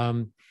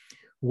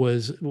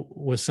was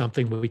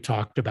something we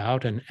talked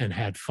about and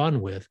had fun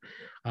with.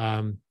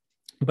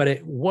 But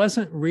it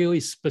wasn't really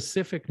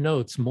specific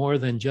notes more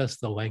than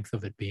just the length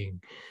of it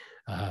being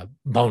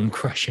bone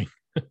crushing.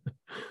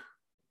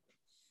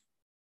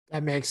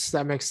 That makes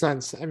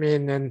sense. I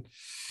mean, and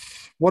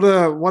what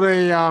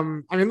a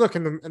I mean, look,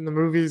 in the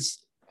movies,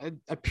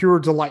 a pure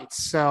delight.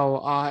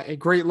 So a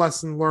great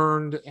lesson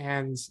learned,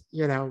 and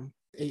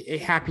a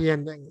happy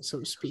ending, so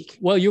to speak.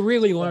 Well, you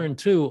really learn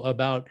too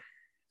about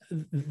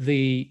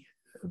the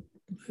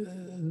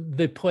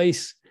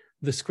place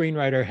the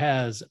screenwriter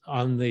has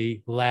on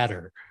the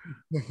ladder.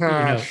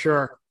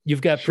 Sure.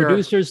 You've got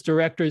producers,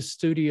 directors,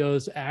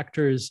 studios,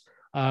 actors,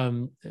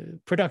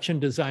 production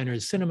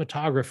designers,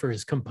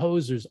 cinematographers,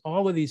 composers,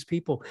 all of these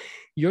people.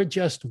 You're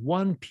just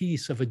one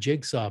piece of a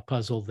jigsaw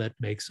puzzle that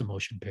makes a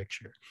motion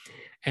picture.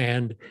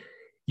 And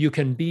you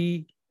can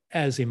be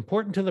as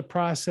important to the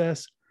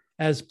process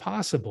as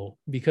possible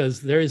because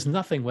there is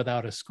nothing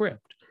without a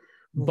script.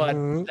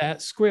 But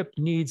that script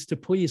needs to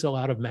please a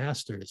lot of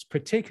masters,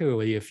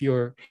 particularly if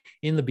you're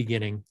in the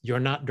beginning,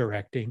 you're not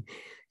directing,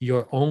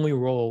 your only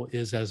role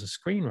is as a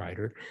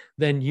screenwriter,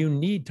 then you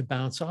need to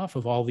bounce off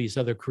of all these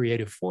other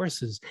creative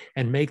forces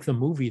and make the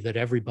movie that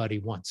everybody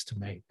wants to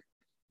make.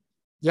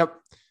 Yep.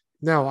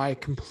 No, I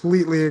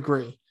completely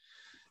agree.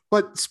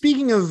 But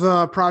speaking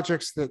of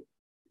projects that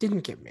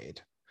didn't get made,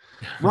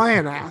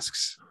 Ryan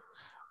asks,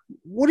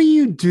 what do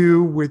you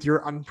do with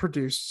your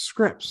unproduced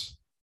scripts?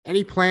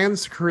 Any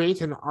plans to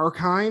create an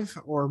archive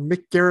or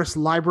Mick Garris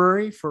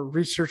library for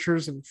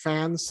researchers and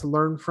fans to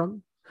learn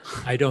from?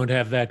 I don't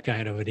have that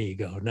kind of an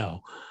ego,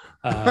 no.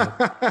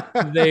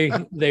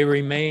 They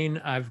remain.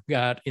 I've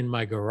got in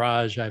my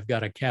garage, I've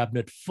got a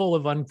cabinet full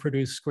of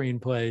unproduced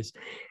screenplays,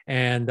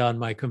 and on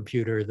my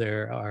computer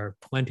there are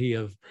plenty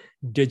of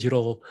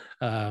digital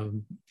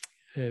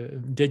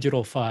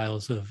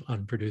files of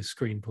unproduced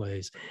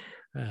screenplays.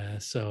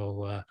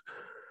 So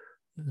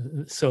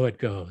it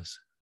goes.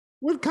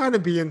 Would kind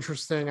of be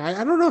interesting.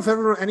 I don't know if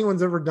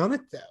anyone's ever done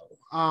it though.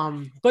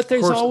 But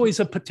there's of course, always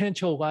a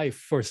potential life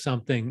for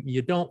something.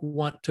 You don't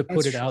want to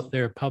put That's it out true.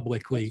 there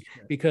publicly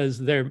because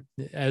there,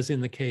 as in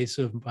the case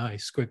of my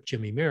script,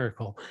 Jimmy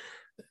Miracle,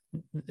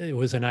 it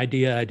was an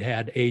idea I'd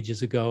had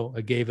ages ago.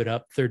 I gave it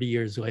up 30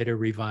 years later,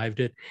 revived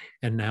it,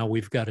 and now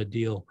we've got a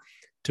deal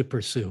to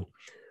pursue.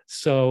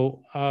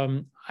 So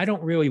I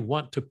don't really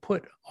want to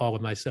put all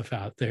of my stuff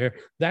out there.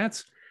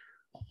 That's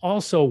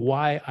also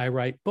why I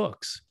write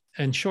books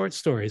and short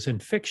stories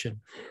and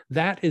fiction.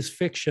 That is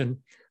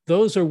fiction.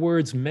 Those are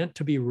words meant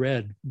to be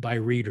read by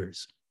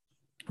readers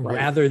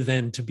rather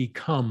than to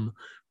become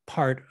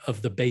part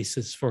of the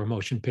basis for a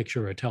motion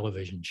picture or a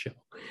television show.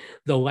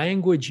 The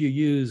language you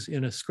use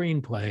in a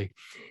screenplay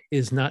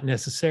is not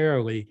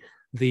necessarily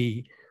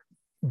the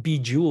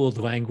bejeweled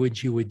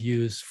language you would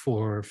use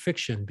for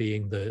fiction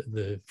being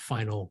the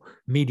final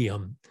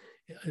medium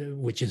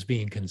which is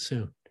being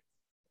consumed.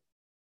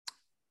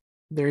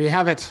 There you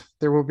have it.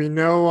 There will be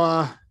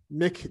no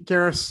Mick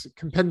Garris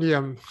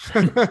compendium.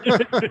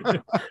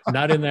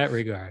 Not in that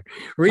regard.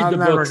 Read the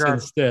books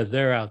instead.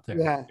 They're out there.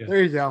 Yeah,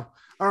 there you go.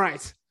 All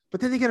right. But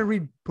then they got to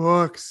read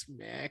books,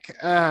 Mick.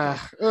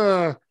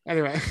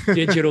 Anyway.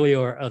 Digitally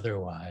or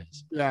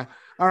otherwise. Yeah.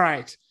 All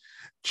right.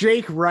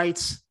 Jake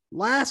writes,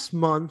 last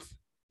month,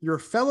 your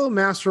fellow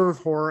master of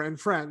horror and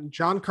friend,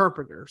 John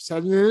Carpenter,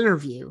 said in an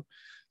interview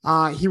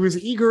he was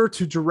eager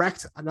to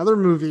direct another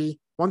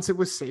movie once it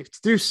was safe to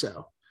do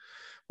so.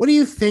 What do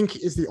you think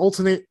is the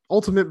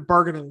ultimate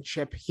bargaining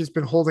chip he's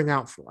been holding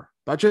out for?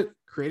 Budget,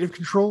 creative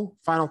control,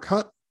 final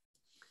cut?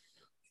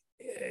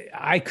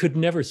 I could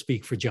never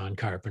speak for John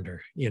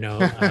Carpenter.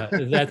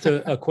 That's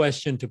a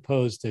question to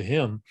pose to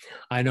him.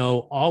 I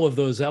know all of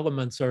those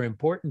elements are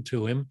important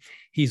to him.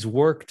 He's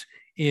worked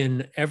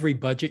in every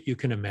budget you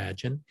can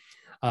imagine,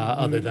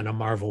 other than a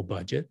Marvel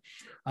budget.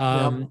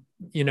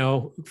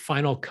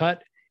 Final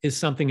cut is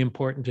something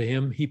important to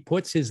him. He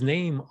puts his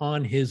name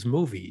on his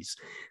movies.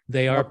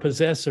 They are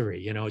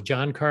possessory.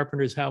 John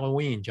Carpenter's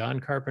Halloween, John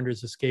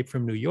Carpenter's Escape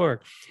from New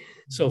York.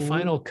 So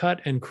final cut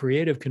and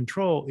creative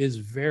control is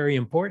very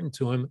important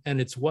to him.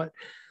 And it's what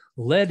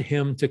led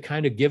him to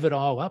kind of give it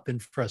all up in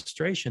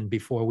frustration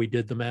before we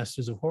did the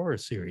Masters of Horror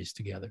series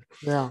together.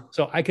 Yeah.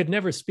 So I could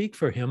never speak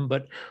for him,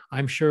 but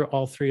I'm sure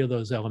all three of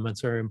those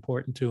elements are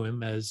important to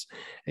him as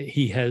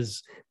he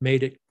has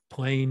made it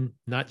plain,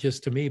 not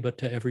just to me, but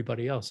to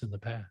everybody else in the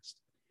past.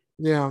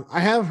 Yeah, I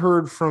have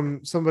heard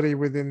from somebody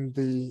within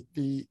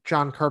the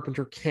John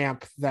Carpenter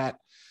camp that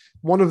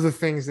one of the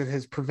things that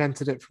has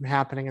prevented it from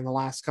happening in the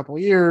last couple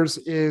of years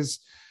is,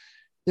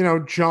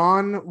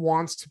 John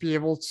wants to be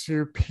able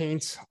to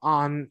paint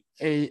on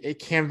a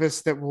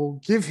canvas that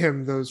will give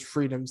him those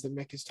freedoms that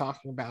Mick is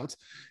talking about.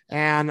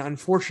 And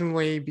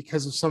unfortunately,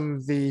 because of some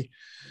of the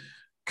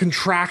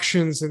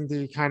contractions in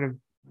the kind of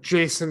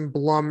Jason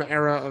Blum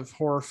era of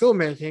horror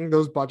filmmaking,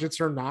 those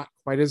budgets are not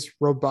quite as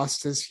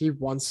robust as he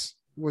once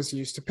was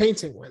used to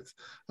painting with.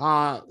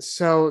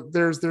 So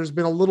there's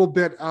been a little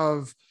bit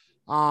of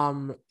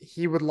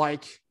he would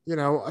like,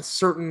 a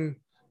certain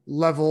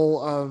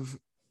level of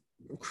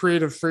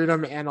creative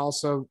freedom and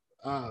also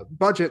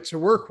budget to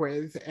work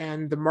with.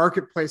 And the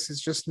marketplace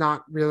is just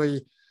not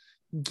really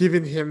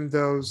given him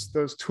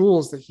those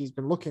tools that he's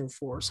been looking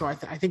for. So I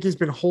think he's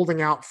been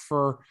holding out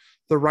for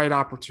the right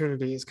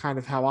opportunity is kind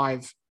of how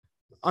I've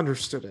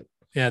understood it.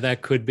 Yeah,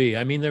 that could be.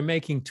 I mean, they're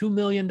making $2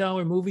 million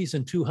movies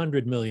and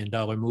 $200 million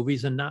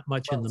movies and not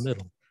much in the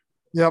middle.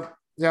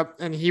 Yep.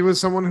 And he was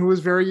someone who was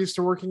very used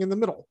to working in the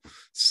middle.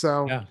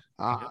 So yeah.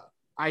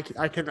 I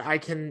can,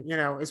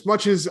 as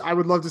much as I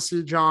would love to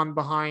see John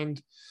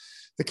behind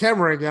the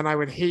camera again, I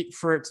would hate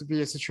for it to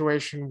be a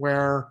situation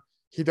where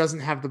he doesn't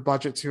have the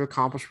budget to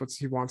accomplish what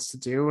he wants to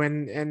do.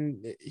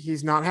 And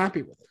he's not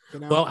happy with it.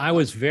 Well, I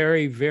was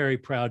very, very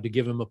proud to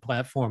give him a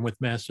platform with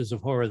Masters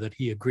of Horror that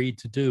he agreed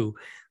to do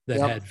that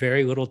had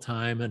very little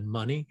time and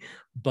money,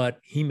 but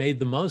he made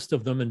the most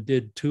of them and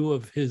did two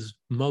of his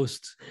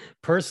most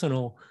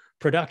personal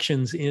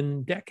productions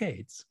in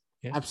decades.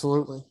 Yeah.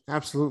 Absolutely.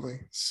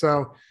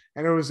 So,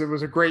 and it was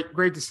a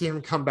great to see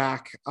him come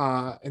back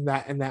in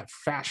that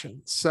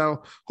fashion.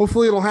 So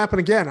hopefully it'll happen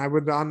again. I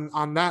would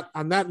on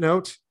that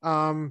note,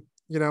 in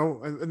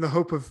the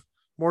hope of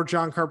more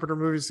John Carpenter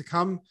movies to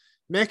come.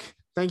 Mick,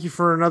 thank you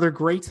for another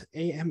great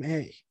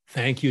AMA.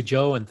 Thank you,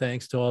 Joe, and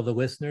thanks to all the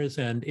listeners.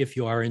 And if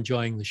you are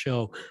enjoying the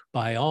show,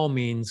 by all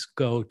means,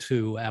 go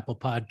to Apple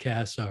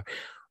Podcasts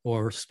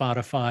or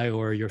Spotify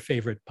or your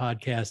favorite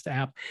podcast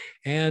app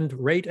and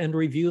rate and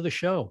review the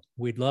show.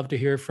 We'd love to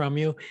hear from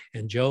you.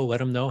 And Joe, let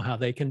them know how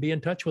they can be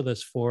in touch with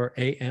us for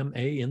AMA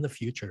in the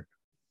future.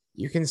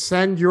 You can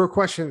send your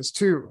questions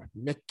to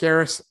Mick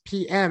Garris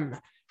PM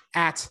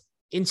at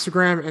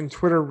Instagram and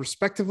Twitter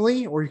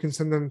respectively, or you can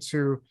send them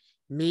to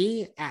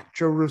me at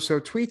Joe Russo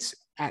Tweets,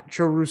 at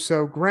Joe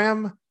Russo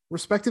Graham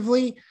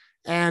respectively.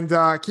 And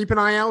keep an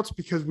eye out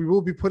because we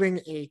will be putting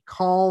a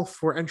call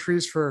for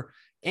entries for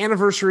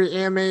anniversary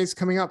AMAs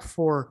coming up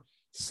for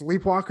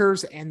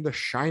Sleepwalkers and The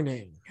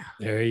Shining.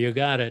 There you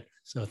got it.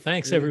 So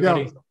thanks,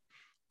 everybody. Go.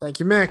 Thank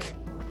you, Mick.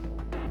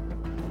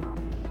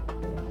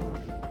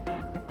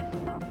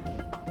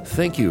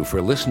 Thank you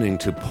for listening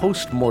to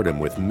Postmortem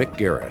with Mick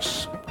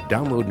Garris.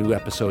 Download new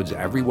episodes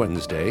every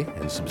Wednesday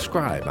and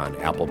subscribe on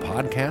Apple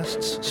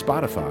Podcasts,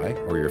 Spotify,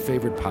 or your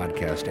favorite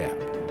podcast app.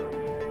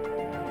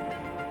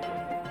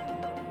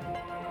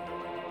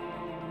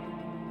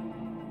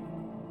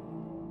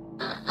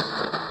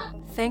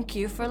 Thank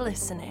you for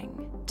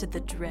listening to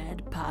the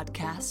Dread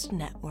Podcast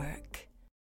Network.